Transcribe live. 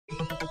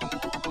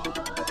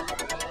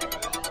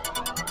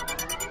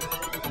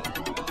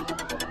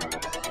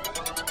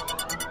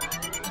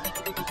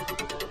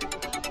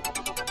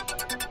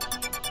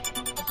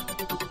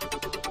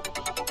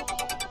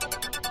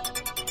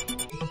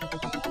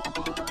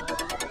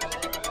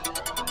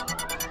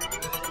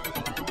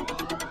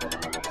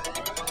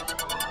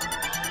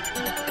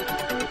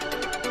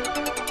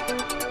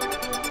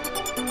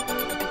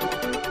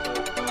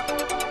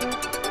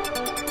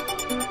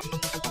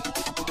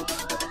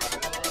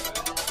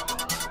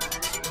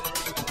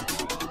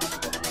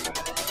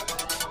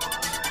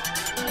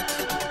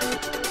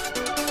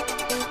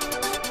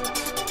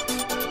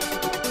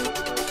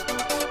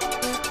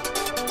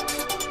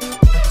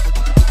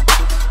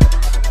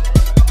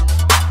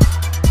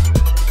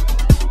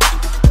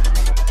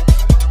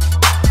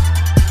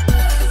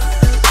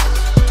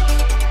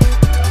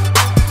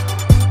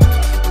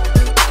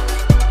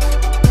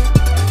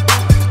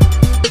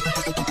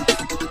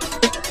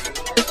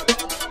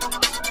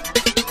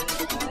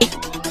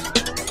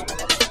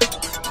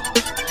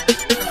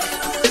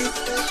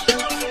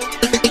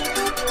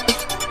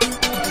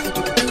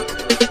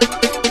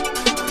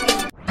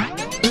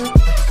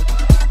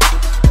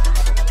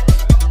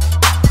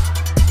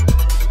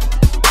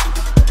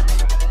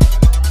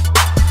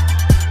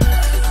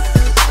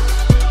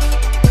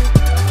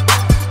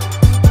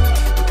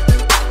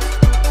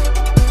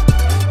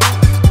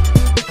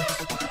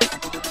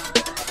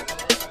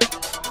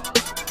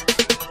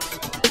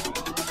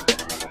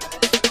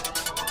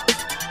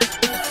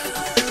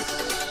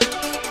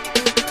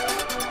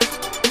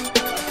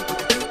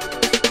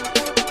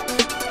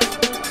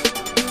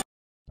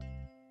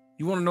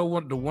You want to know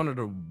what one of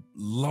the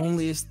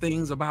loneliest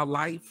things about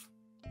life?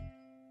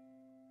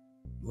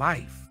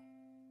 Life.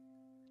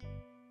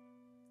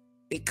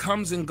 It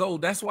comes and goes.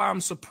 That's why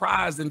I'm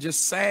surprised and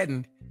just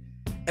saddened.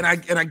 And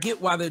I get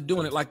why they're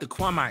doing it, like the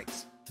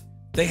Kwamites.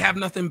 They have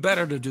nothing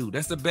better to do.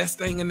 That's the best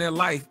thing in their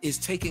life, is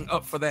taking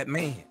up for that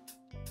man.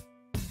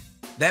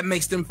 That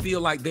makes them feel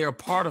like they're a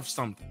part of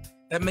something.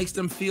 That makes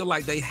them feel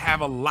like they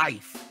have a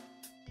life.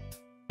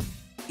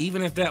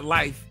 Even if that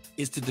life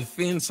is to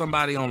defend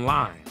somebody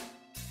online,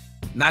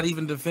 not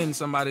even defend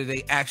somebody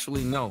they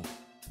actually know.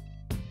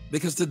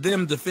 Because to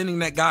them, defending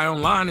that guy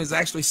online is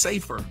actually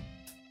safer,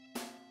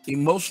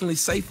 emotionally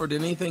safer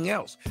than anything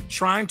else.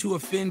 Trying to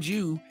offend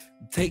you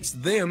takes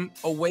them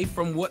away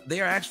from what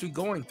they're actually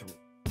going through.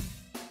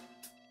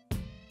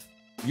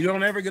 You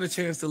don't ever get a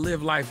chance to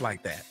live life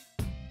like that.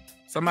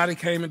 Somebody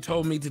came and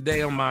told me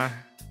today on my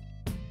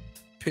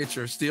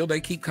picture, still they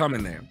keep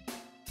coming there,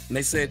 and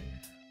they said,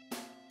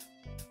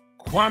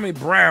 Kwame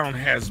Brown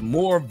has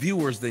more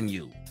viewers than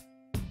you.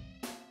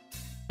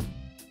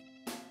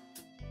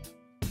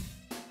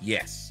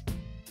 Yes.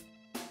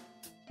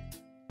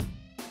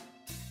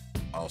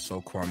 Also,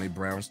 Kwame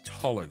Brown's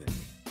taller than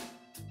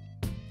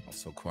me.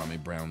 Also,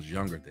 Kwame Brown's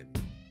younger than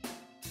me.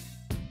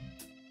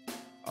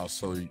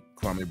 Also,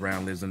 Kwame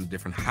Brown lives in a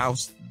different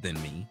house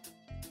than me.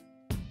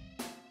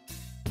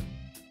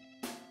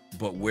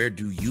 But where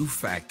do you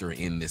factor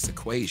in this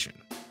equation?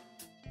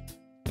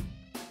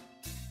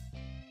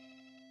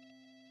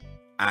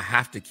 I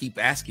have to keep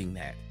asking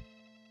that.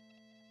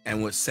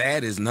 And what's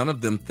sad is none of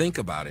them think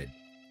about it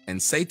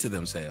and say to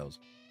themselves,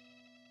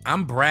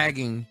 I'm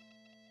bragging,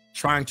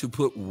 trying to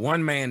put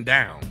one man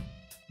down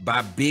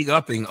by big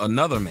upping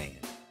another man.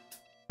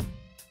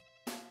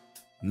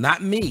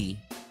 Not me.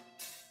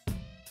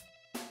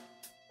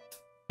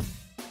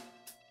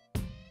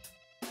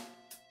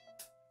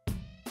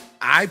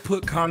 I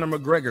put Conor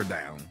McGregor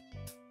down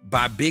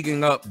by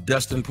bigging up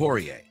Dustin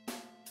Poirier.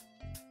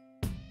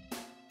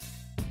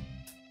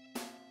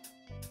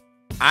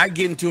 I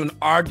get into an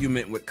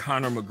argument with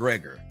Conor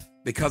McGregor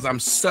because I'm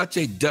such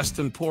a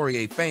Dustin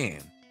Poirier fan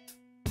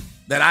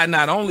that I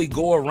not only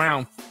go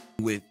around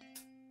with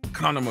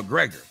Conor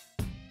McGregor,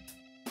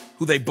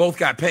 who they both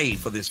got paid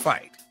for this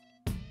fight,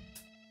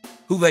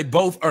 who they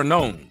both are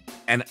known,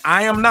 and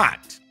I am not.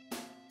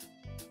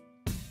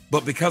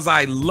 But because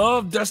I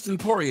love Dustin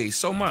Poirier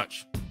so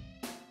much,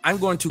 I'm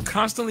going to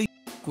constantly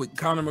with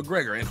Conor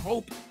McGregor and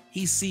hope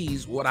he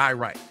sees what I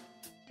write.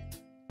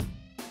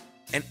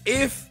 And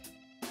if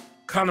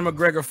Conor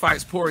McGregor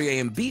fights Poirier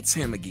and beats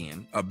him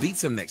again, or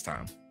beats him next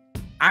time,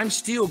 I'm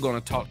still going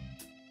to talk,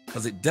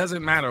 because it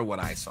doesn't matter what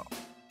I saw.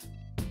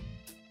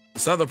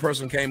 This other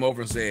person came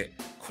over and said,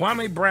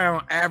 Kwame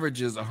Brown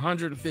averages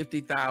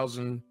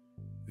 150,000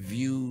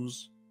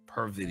 views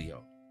per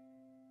video.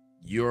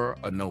 You're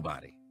a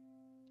nobody.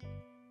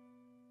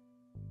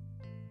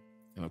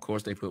 And of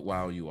course, they put,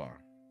 wow, you are.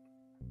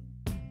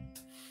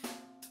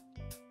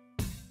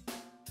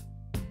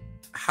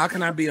 How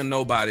can I be a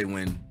nobody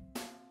when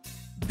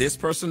this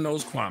person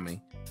knows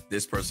Kwame,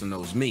 this person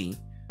knows me,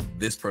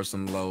 this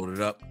person loaded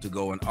up to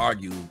go and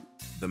argue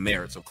the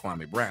merits of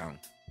Kwame Brown,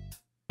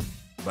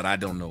 but I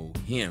don't know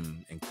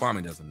him and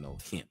Kwame doesn't know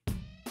him?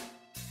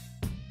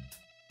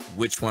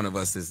 Which one of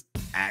us is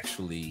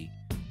actually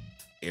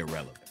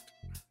irrelevant?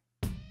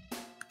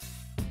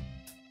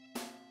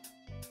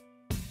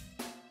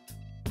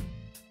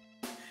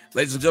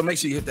 Ladies and gentlemen, make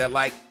sure you hit that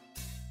like.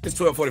 It's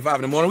 12:45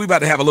 in the morning. We're about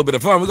to have a little bit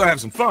of fun. We're going to have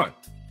some fun.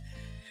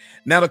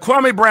 Now, the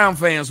Kwame Brown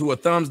fans who are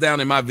thumbs down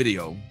in my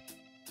video,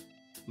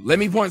 let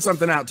me point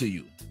something out to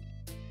you.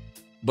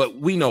 But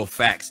we know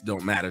facts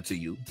don't matter to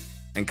you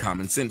and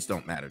common sense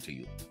don't matter to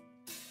you.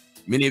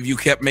 Many of you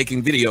kept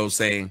making videos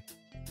saying,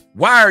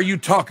 why are you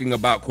talking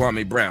about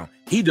Kwame Brown?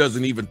 He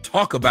doesn't even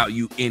talk about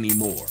you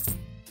anymore.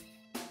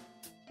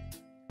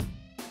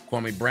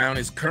 Kwame Brown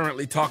is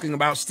currently talking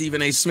about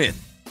Stephen A.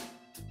 Smith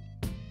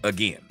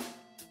again.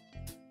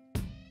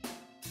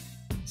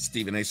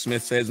 Stephen A.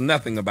 Smith says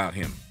nothing about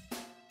him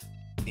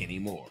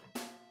anymore.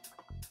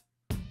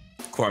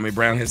 Kwame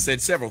Brown has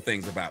said several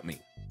things about me.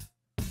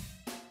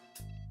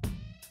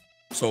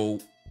 So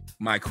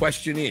my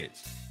question is,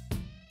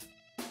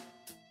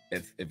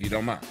 if you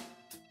don't mind,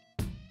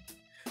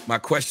 my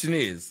question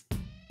is,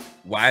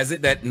 why is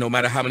it that no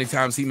matter how many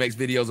times he makes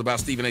videos about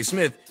Stephen A.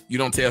 Smith, you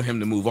don't tell him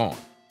to move on?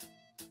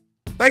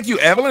 Thank you,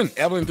 Evelyn.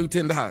 Evelyn threw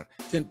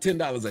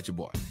 $10 at your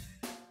boy.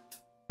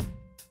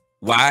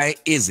 Why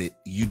is it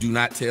you do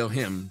not tell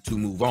him to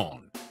move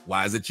on?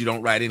 Why is it you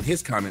don't write in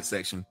his comment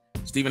section,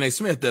 Stephen A.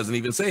 Smith doesn't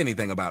even say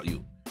anything about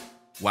you?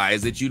 Why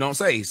is it you don't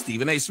say,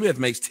 Stephen A. Smith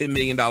makes $10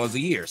 million a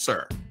year,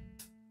 sir?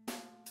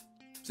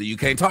 So you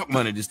can't talk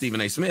money to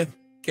Stephen A. Smith,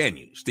 can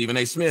you? Stephen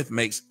A. Smith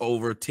makes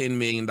over $10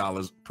 million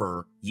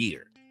per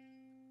year.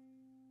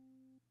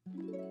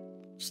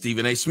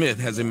 Stephen A. Smith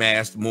has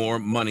amassed more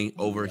money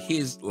over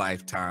his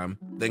lifetime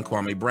than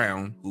Kwame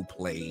Brown, who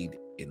played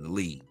in the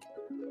league.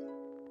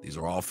 These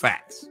are all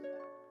facts.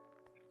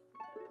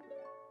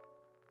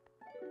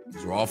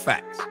 These are all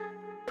facts.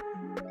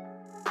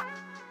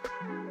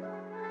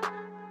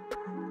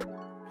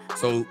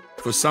 So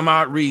for some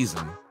odd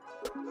reason,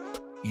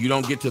 you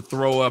don't get to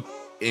throw up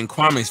in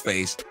Kwame's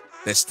face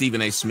that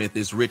Stephen A. Smith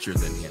is richer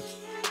than him.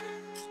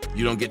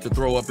 You don't get to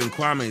throw up in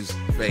Kwame's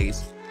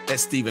face that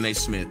Stephen A.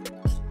 Smith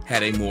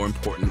had a more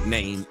important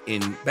name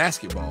in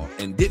basketball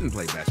and didn't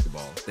play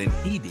basketball than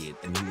he did,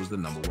 and he was the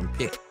 #1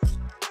 pick.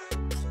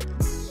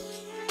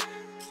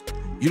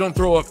 You don't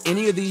throw up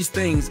any of these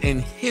things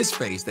in his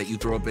face that you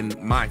throw up in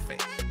my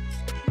face.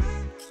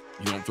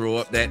 You don't throw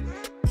up that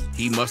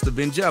he must have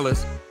been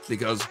jealous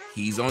because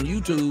he's on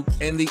YouTube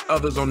and the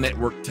others on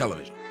network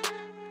television.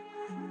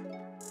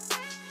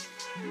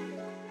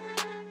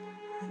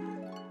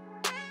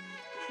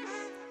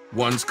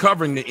 One's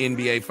covering the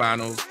NBA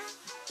Finals,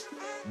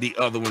 the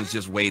other one's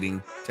just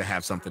waiting to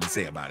have something to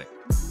say about it.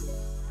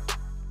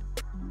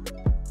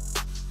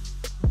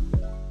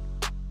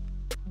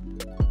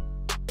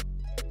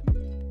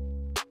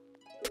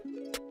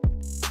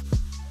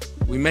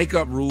 We make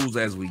up rules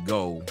as we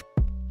go,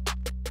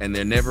 and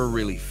they're never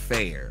really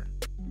fair.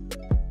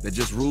 They're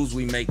just rules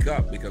we make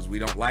up because we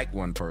don't like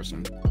one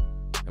person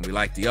and we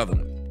like the other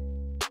one.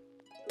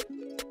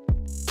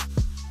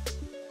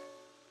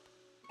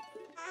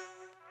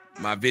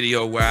 My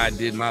video where I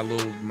did my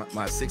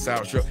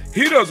 6-hour show.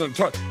 He doesn't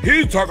talk.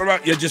 He's talking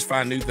about, you just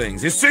find new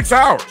things. It's 6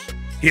 hours.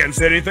 He hadn't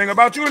said anything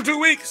about you in 2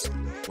 weeks.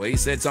 Well, he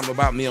said something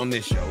about me on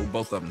this show.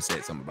 Both of them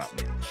said something about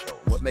me on the show.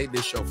 What made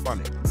this show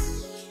funny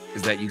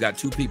is that you got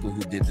two people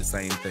who did the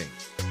same thing.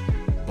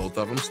 Both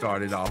of them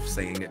started off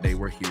saying that they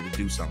were here to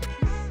do something.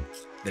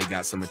 They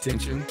got some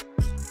attention.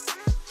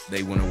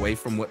 They went away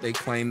from what they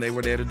claimed they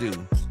were there to do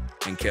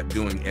and kept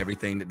doing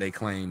everything that they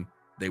claimed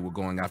they were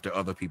going after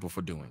other people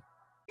for doing.